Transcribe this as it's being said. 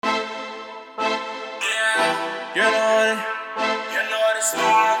You know the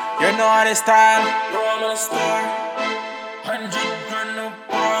style. You know the style. No, I'm a star. 100 grand no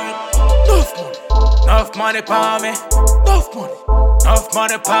profit. Enough money for me. Enough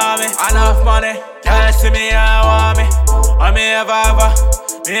money for me. Enough money. Can't see me, I want me. I'm ever.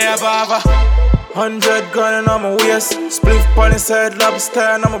 100 grand on my waist. Spliff pon inside lobster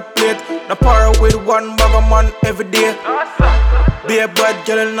on my plate. No para with one bag of man every day. Be a bad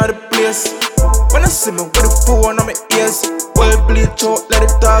girl in the place. When I see me with the phone on my ears, well bleach out like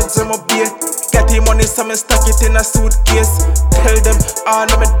the dogs in my beer. Get the money so me stack it in a suitcase. Tell them all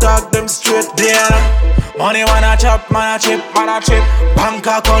of me dog them straight. There, money wanna chop, man a chip. Bank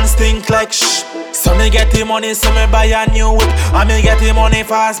account stink like shh. So me get the money so me buy a new whip. And me get the money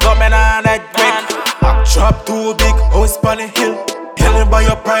fast but me nah that quick. Drop too big, house pon the hill. Tell me buy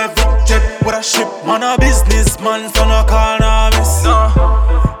a private jet with a ship. Man a businessman so no call no miss.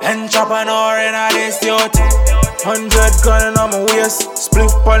 And chop an hour in a this yacht. 100 grand on my waist.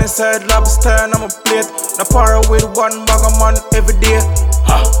 Spliff pon inside lobster on my plate. No para with one bag of man every day.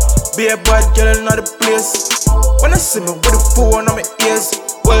 Be a bad girl in the place. When I see me with the phone on my ears,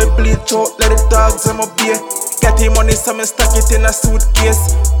 well bleach out like the dogs in my beer. Get the money so me stack it in a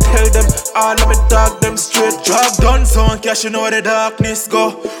suitcase. Tell them all of me dog them straight. Job done sound cash, you know the darkness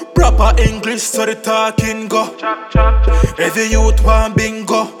go. Proper English so the talking go. Every youth want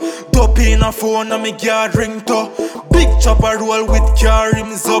bingo. Dope in a phone and me yard ring to. Big chopper roll with car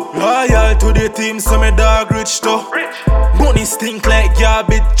rims up. Loyal to the team so me dog rich to. Money stink like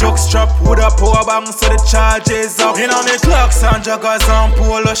garbage jock strap. With a power bank so the charges up. You know me clocks and joggers and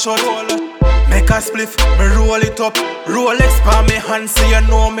polo shot. Make a spliff, me roll it up. Rolex pa me hand so you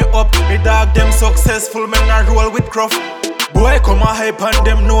know me up. Me dog them successful, me not roll with cruff. Boy come a hype and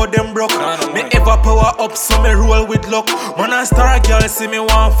them know them broke. Me ever power up so me roll with luck. Man a star girl see me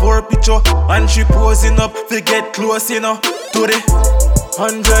want 4 picture. And she posing up to get close you know. To the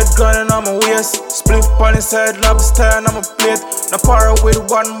 100 grand on my waist. Spliff pon inside lobster on my plate. No para with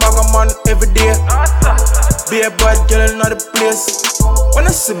one bag of man every day. Be a bad girl in the place. When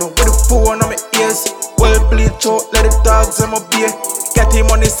I see me with the phone on my ears, well bleach out like the dogs in my beer. Get the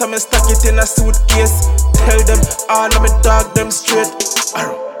money so me stack it in a suitcase. Tell them all of me dog them straight.